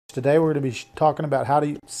Today we're going to be talking about how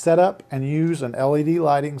to set up and use an LED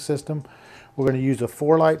lighting system. We're going to use a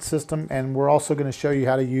 4-light system, and we're also going to show you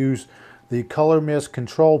how to use the Color Mist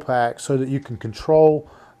control pack so that you can control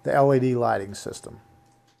the LED lighting system.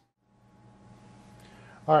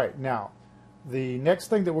 Alright, now the next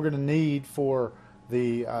thing that we're going to need for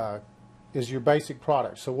the is your basic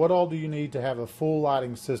product. So what all do you need to have a full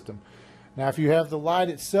lighting system? Now if you have the light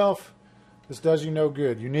itself, this does you no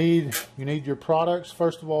good. You need your products.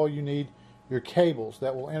 First of all, you need your cables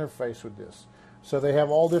that will interface with this. So they have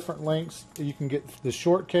all different lengths. You can get the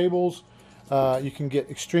short cables. You can get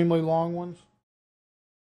extremely long ones.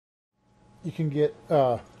 You can get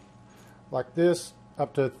like this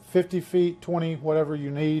up to 50 feet, 20, whatever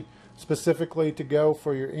you need specifically to go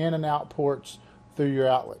for your in and out ports through your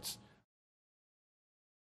outlets.